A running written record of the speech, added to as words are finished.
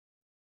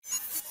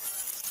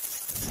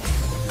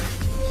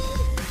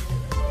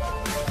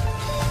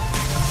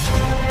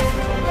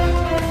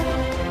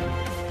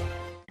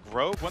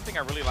Rogue, one thing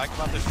I really like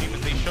about this team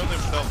is they show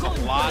themselves a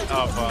lot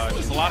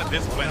of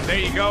discipline. There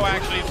you go,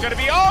 actually. It's going to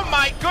be, oh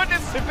my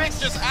goodness, Civic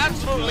just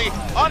absolutely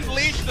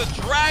unleashed the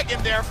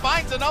dragon there,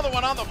 finds another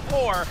one on the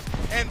floor,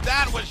 and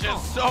that was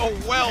just so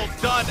well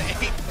done.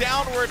 A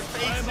downward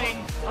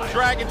facing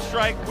dragon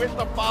strike with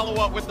the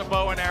follow-up with the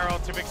bow and arrow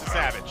to mix a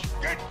savage.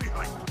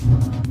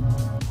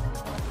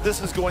 This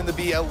is going to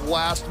be a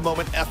last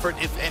moment effort,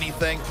 if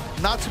anything.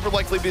 Not super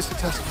likely to be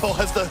successful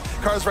as the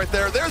car's right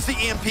there. There's the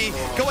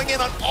EMP going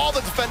in on all the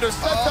defenders.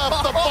 Sets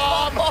up the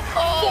bomb.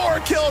 4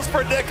 kills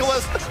for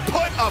Nicholas.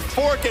 Put a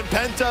fork in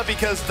Penta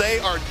because they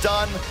are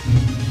done.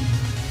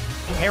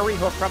 Harry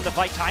hook from the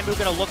fight. Taimu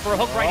gonna look for a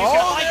hook right. He's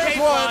gonna fight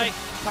one.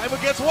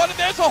 Taimu gets one, and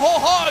there's a whole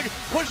hog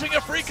pushing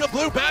a Freaka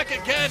Blue back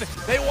again.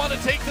 They want to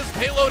take this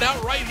payload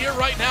out right here,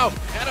 right now,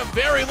 at a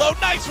very low.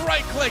 Nice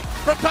right click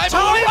from Taimu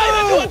right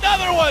into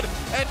another one.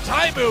 And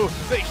Taimu,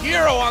 the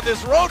hero on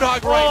this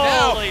Roadhog right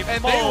now,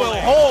 and they will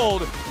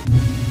hold.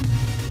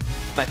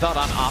 I thought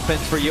on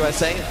offense for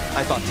USA,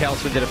 I thought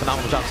Tailspin did a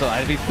phenomenal job. So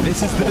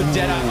this is the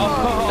dead eye.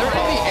 Oh, they're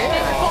in the air.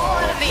 They fall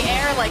out of the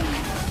air like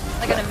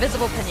an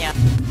invisible pinata.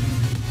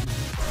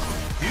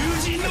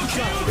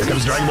 Here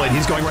comes Dragonblade,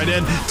 he's going right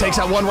in, takes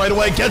out one right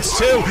away, gets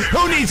 2.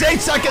 Who needs 8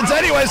 seconds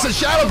anyways to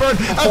Shadowburn?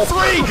 A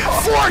 3,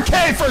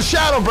 4K for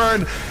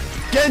Shadowburn.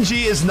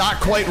 Genji is not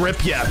quite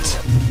ripped yet.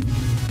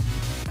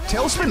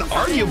 Tailspin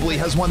arguably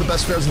has one of the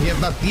best players in the game,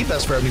 if not the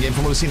best player in the game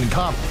from what we've seen in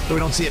comp, though we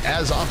don't see it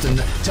as often.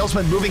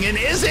 Tailspin moving in,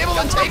 is able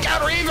to take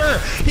out Reaver.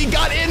 He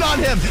got in on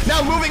him.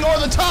 Now moving over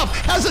the top,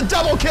 has a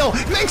double kill,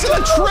 makes it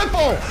a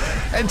triple.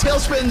 And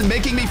Tailspin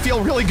making me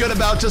feel really good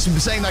about just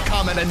saying that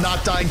comment and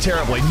not dying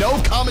terribly. No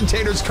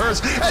commentator's curse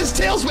as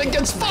Tailspin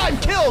gets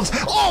 5 kills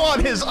all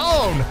on his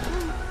own.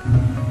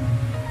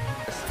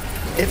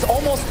 It's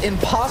almost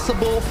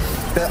impossible.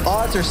 The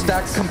odds are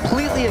stacked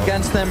completely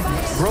against them.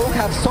 Rogue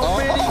have so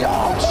many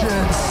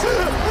options.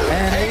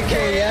 And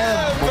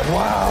AKM,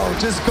 wow,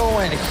 just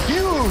going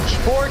huge.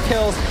 4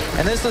 kills.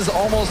 And this is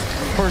almost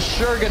for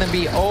sure going to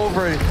be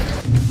over.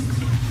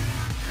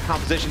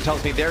 Composition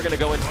tells me they're going to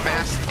go in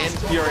fast and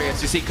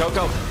furious. You see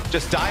Coco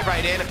just dive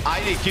right in.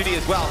 IDQD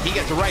as well. He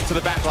gets right to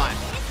the back line.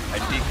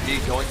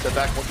 IDQD going to the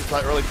back, looking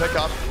for that early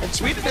pickup. And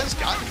Sweden has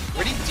gotten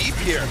pretty deep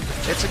here.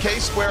 It's a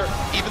case where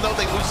even though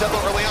they lose Zedlo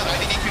early on,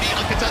 IDQD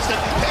uncontested,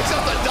 picks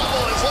up the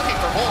double and is looking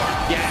for more.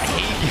 Yeah,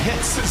 he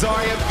gets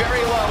Zarya very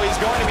low. He's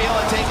going to be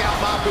able to take out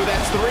Maku.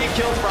 That's 3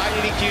 kills for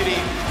IDQD.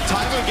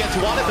 Taimu gets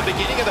 1 at the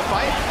beginning of the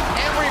fight.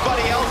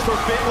 Everybody else for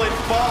Finland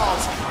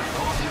falls.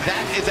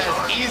 That is as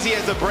easy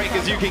as a break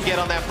as you can get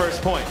on that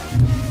first point.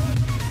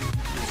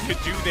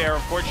 Could do there,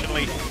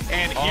 unfortunately.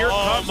 And here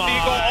comes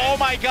Eagle. Oh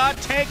my god,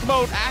 tank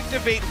mode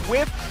activate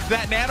with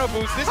that nano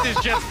boost. This is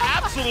just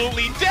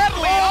absolutely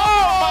deadly.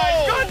 Oh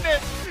my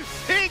goodness!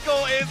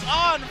 Eagle is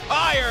on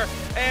fire,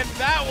 and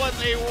that was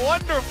a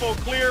wonderful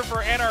clear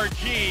for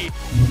NRG.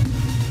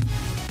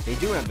 They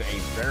do have a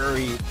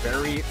very,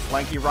 very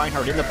flanky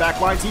Reinhardt in the back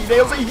lines. He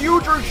nails a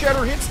huge Earth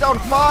Shatter, hits down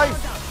 5.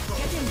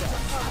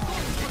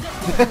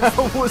 That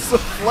was the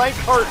flank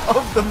heart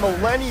of the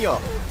millennia.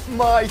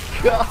 My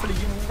god,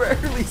 you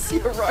rarely see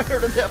a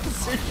Reinhardt in that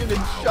position,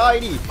 and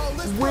Shiny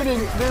winning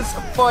this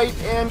fight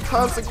and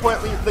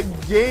consequently the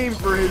game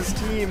for his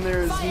team.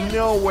 There is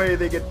no way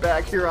they get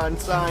back here on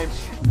time.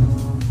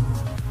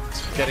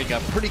 Getting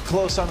pretty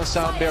close on the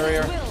sound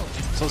barrier.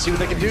 So let's see what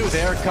they can do.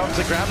 There comes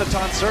the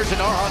Graviton Surge, and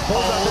Arhan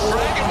pulls out the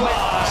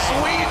Dragonblade.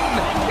 Sweden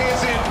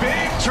is in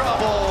big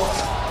trouble.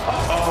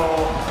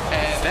 Uh-oh.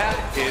 And that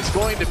is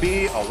going to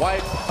be a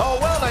wipe. Oh,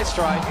 well, nice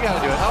try. You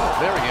gotta do it. Oh,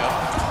 there we go.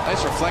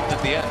 Nice reflect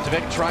at the end.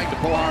 Tvik trying to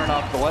pull Arhan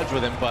off the ledge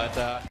with him, but...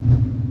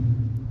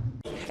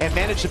 And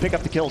managed to pick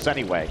up the kills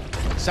anyway.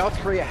 South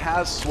Korea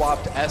has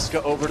swapped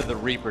Eska over to the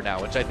Reaper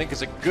now, which I think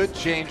is a good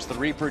change. The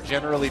Reaper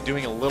generally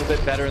doing a little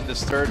bit better in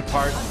this third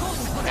part.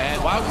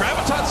 And wow,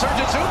 Graviton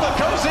Surge Azuma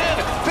goes in!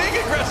 Big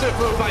aggressive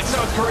move by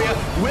South Korea.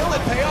 Will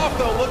it pay off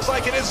though? Looks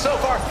like it is so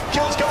far.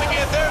 Kills coming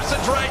in. There's the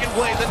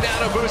Dragonblade, the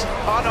nano boost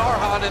on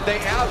Arhan, and they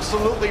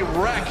absolutely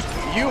wreck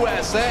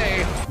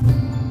USA.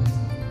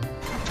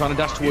 Trying to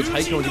dash towards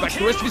Heiko and get back to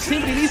the rest of his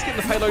team, but he needs to get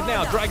the payload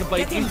now.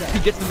 Dragonblade, he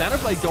gets the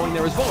Nanoblade going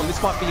there as well, and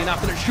this might be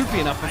enough, and it should be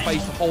enough for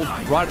FaZe to hold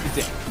right at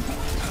the deck.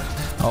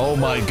 Oh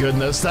my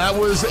goodness, that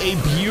was a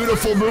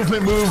beautiful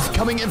movement move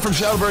coming in from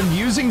Shadowburn,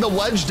 using the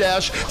ledge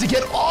dash to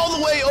get all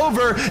the way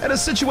over in a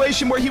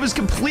situation where he was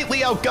completely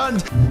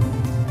outgunned.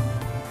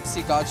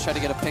 See Gods try to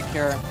get a pick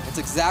here. It's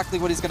exactly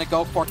what he's going to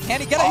go for.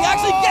 Can he get it? He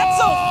actually gets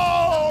him!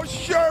 Oh,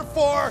 sure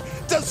for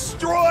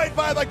destroyed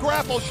by the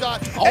grapple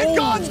shot. And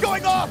God's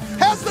going off,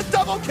 has the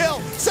double kill,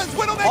 since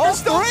Widowmaker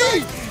still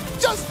three.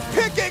 Just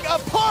picking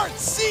apart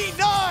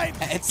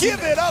C9.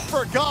 Give it up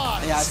for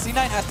God. Yeah, C9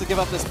 has to give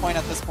up this point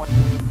at this point.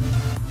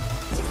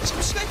 지금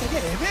시간이 되게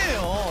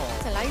애매해요.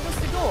 자,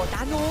 라이버스도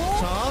나노.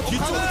 자,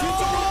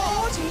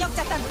 뒤쪽으로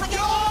중력자 단 확인.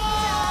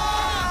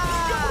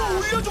 이쪽으로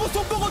올려주고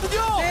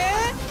쏜거거든요.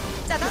 네.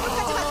 자,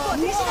 나노까지 맞고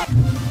대신에.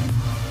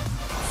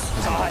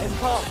 자,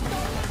 엔터.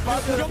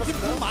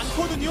 공격팀 공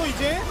많거든요,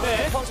 이제.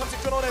 네. 펑 잠시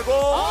끊어내고.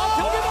 아,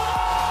 경기도.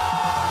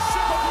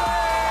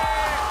 슈퍼플레이.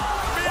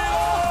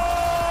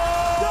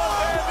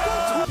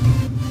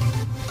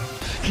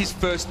 his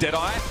first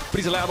Deadeye, but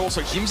he's allowed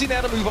also Jimsy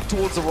now to move up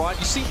towards the right.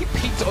 You see he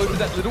peeked over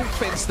that little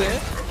fence there.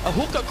 A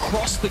hook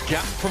across the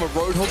gap from a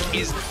road hook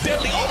is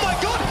deadly. Oh my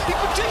god, he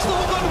projects the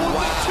hook onto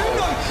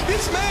wow.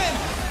 This man,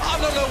 I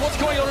don't know what's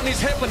going on in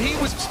his head, but he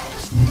was...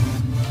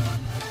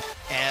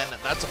 And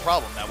that's a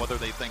problem now. Whether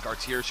they think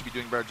Artier should be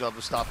doing a better job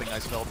of stopping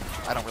Icefeld,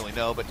 I don't really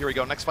know. But here we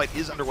go. Next fight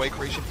is underway.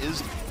 Creation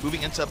is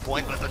moving into a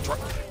point, but the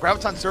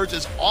Graviton Surge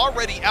is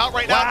already out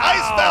right now.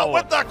 Icefeld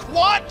with the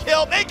quad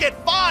kill, make it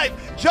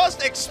 5,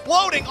 just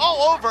exploding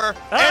all over.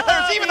 And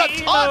there's even a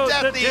taunt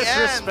at the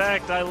end.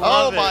 I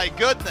love it. Oh my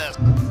goodness.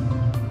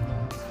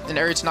 An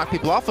area to knock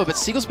people off of, but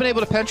Seagull's been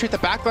able to penetrate the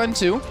backline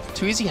too.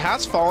 Too Easy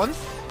has fallen,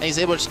 and he's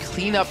able to just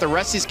clean up the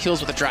rest of these kills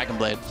with a Dragon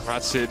Blade.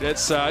 That's it.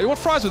 It's you want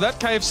fries with that?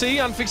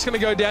 KFC. Unfix going to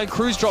go down.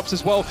 Cruise drops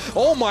as well.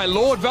 Oh my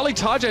lord. Valley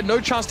Taj had no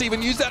chance to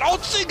even use that. Oh,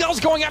 Seagull's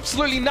going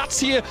absolutely nuts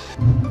here.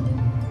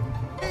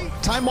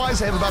 Time-wise,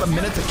 they have about a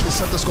minute to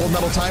set this gold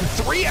medal time.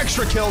 3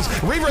 extra kills.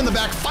 Reaver in the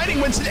back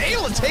fighting Winston,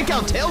 able to take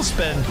out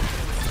Tailspin.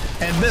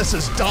 And this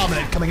is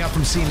dominant coming out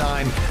from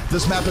C9.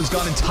 This map has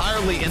gone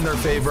entirely in their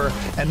favor,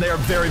 and they are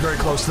very, very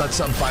close to that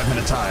sub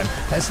 5-minute time.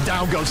 As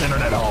down goes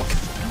Internet Hulk.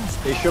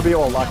 They should be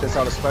able to lock this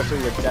out, especially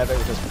with D.Va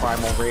with his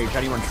Primal Rage.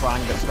 Anyone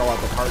trying to skull out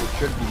the card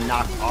should be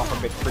knocked off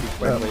of it pretty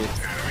quickly.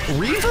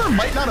 Reaver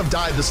might not have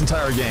died this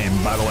entire game,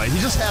 by the way. He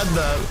just had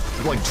the,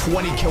 like,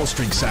 20 kill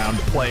streak sound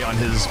play on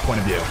his point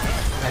of view.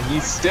 And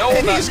he's still...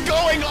 And he's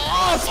going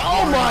off!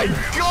 Oh my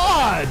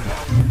god!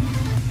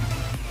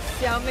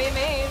 Xiaomi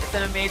Mei. It's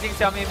an amazing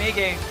Xiaomi Mei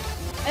game.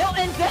 Oh,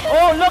 and then,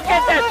 oh, look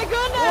at that! Oh my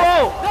goodness!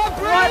 Whoa! The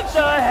bridge! What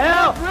the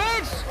hell? The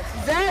bridge!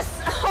 That's...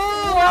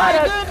 Oh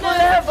what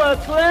my a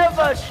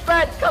clever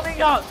strat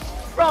coming out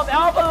from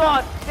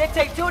Albalon. They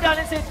take 2 down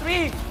into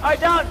 3 are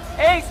down.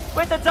 Ace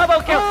with the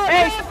double kill.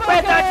 Ace with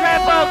the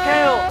triple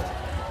kill.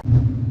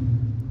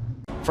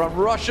 From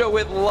Russia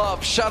with love,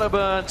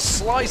 Shadowburn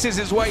slices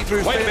his way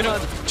through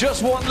Finland.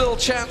 Just one little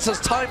chance as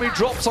Taimu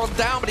drops on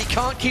down, but he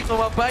can't keep them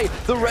at bay.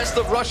 The rest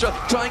of Russia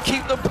try and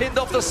keep them pinned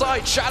off the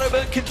side.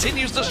 Shadowburn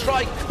continues to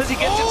strike as he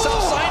gets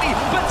himself shiny,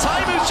 but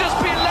Taimu's just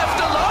being left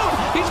alone.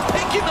 He's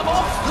picking them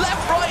off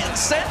left, right, and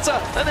center,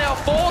 and they are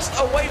forced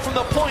away from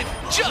the point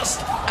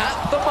just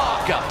at the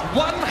marker.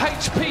 1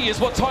 HP is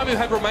what Taimu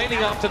had remaining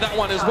after that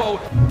one as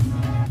well.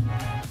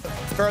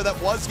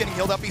 That was getting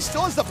healed up. He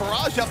still has the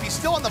barrage up. He's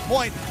still on the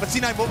point, but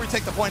C9 will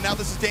retake the point. Now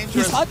this is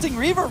dangerous. He's hunting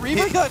Reaver.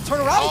 Reaver got to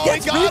turn around. He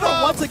gets Reaver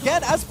once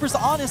again. Esper's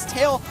on his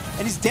tail,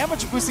 and he's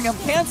damage boosting him.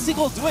 Can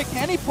Seagull do it?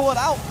 Can he pull it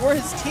out for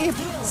his team?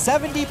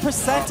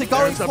 70% to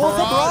go. He pulls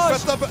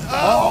the barrage.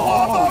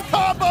 Oh,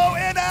 combo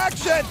in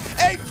action.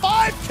 A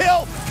 5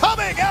 kill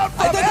coming out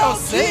from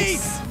LG.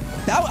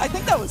 I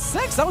think that was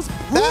 6. That was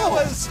brutal. That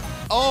was,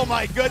 oh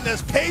my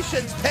goodness,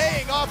 patience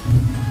paying off.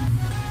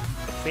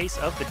 Face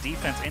of the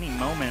defense any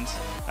moment.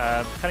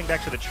 Cutting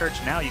back to the church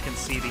now, you can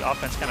see the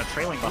offense kind of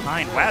trailing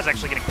behind. Waz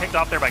actually getting picked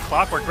off there by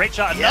Clockwork. Great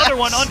shot. Another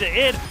one onto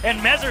id, and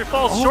Mezzer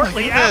falls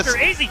shortly after.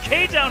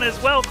 AZK down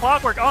as well.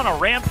 Clockwork on a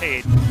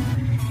rampage.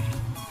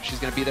 She's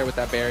going to be there with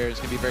that barrier. It's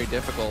going to be very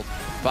difficult.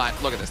 But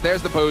look at this.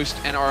 There's the boost,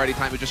 and already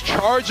Taimu just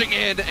charging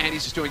in, and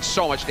he's just doing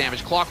so much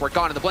damage. Clockwork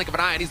gone in the blink of an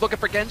eye, and he's looking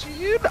for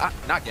Genji.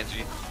 Not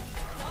Genji.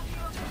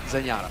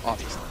 Zenyatta,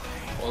 obviously.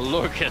 Well,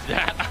 look at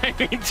that. I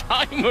mean,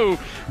 Taimu.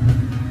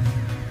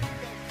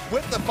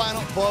 With the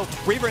final blow,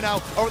 Reaver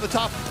now over the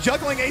top,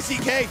 juggling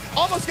ACK,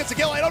 almost gets a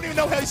kill. I don't even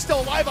know how he's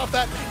still alive off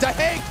that.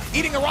 Dahang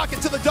eating a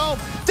rocket to the dome.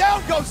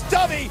 Down goes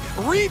Dummy.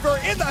 Reaver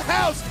in the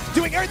house,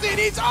 doing everything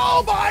he needs.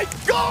 Oh my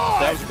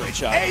god! That was a great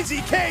shot.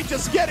 AZK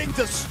just getting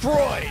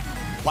destroyed.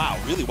 Wow,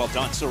 really well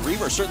done. So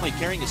Reaver certainly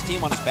carrying his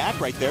team on his back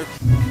right there.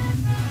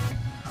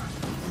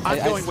 I'm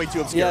going way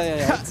too obscure.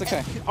 Yeah, it's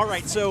okay. All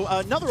right, so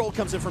another ult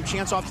comes in from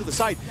Chance off to the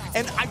side.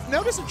 And I've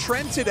noticed a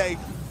trend today.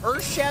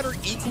 Earthshatter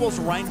equals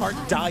Reinhardt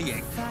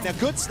dying. Now,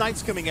 good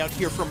snipes coming out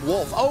here from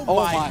Wolf. Oh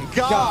my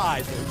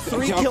god.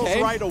 3 kills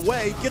right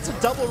away. Gets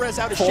a double res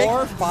out of 4,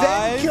 Shake. 5.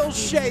 Then kills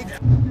Shake.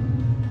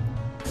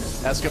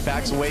 Eska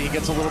backs away, he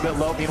gets a little bit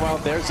low. Meanwhile,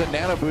 there's a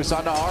nano boost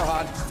onto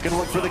Arhan. Gonna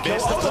look for the kill.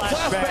 Oh, the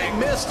flashbang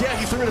missed. Yeah,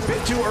 he threw it a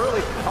bit too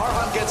early.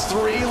 Arhan gets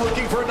 3,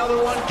 looking for another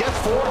one. Gets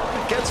 4,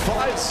 gets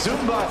 5.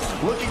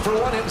 Zumba looking for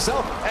one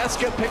himself.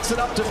 Eska picks it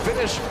up to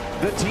finish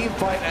the team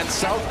fight, and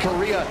South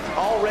Korea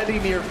already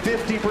near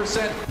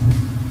 50%.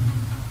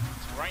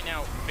 Right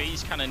now,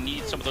 FaZe kind of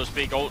need some of those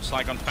big ults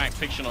like on Fact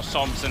Fiction or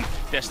Soms, and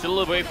they're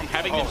still away from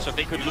having them, so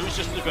they could lose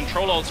just the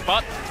control ults.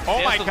 But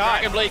oh my god,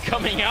 Dragon Blade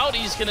coming out.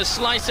 He's gonna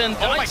slice and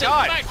dice. Oh my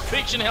god, Fact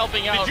Fiction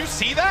helping out. Did you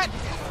see that?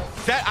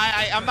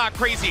 I'm not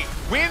crazy.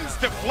 Winds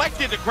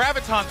deflected the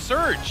Graviton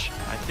Surge.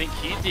 I think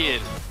he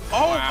did.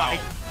 Oh my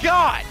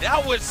god,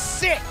 that was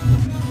sick.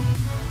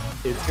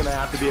 It's gonna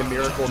have to be a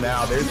miracle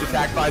now. There's the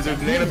attack visor,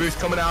 the nano boost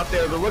coming out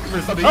there. They're looking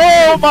for something.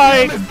 Oh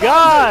my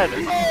god!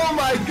 Oh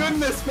my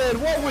goodness,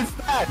 man! What was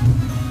that?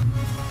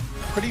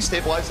 Pretty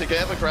stabilized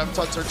again. A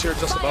Graviton Surge here in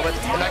just a moment.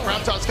 And that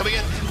Graviton's coming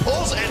in.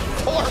 Pulls and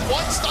 4,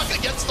 1 stuck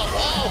against the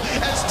wall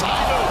as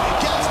Taimu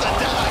gets the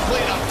Deadeye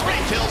clean up. 3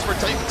 kills for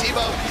for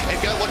D.Va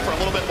and go look for a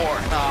little bit more.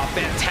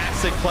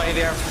 Fantastic play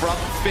there from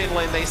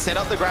Finland. They set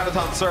up the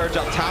Graviton Surge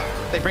up top.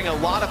 They bring a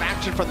lot of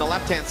action from the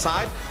left-hand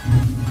side.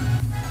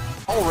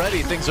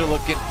 Already things are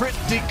looking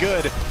pretty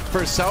good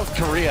for South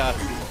Korea.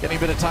 Getting a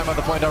bit of time on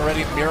the point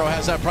already. Miro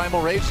has that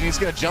Primal Rage, and he's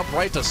going to jump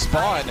right to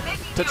spawn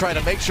to try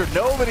to make sure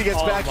nobody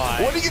gets back.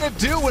 What are you going to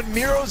do when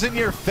Miro's in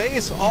your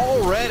face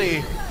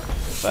already?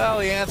 Well,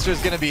 the answer is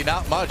going to be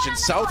not much, and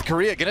South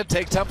Korea going to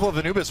take Temple of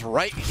Anubis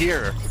right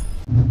here.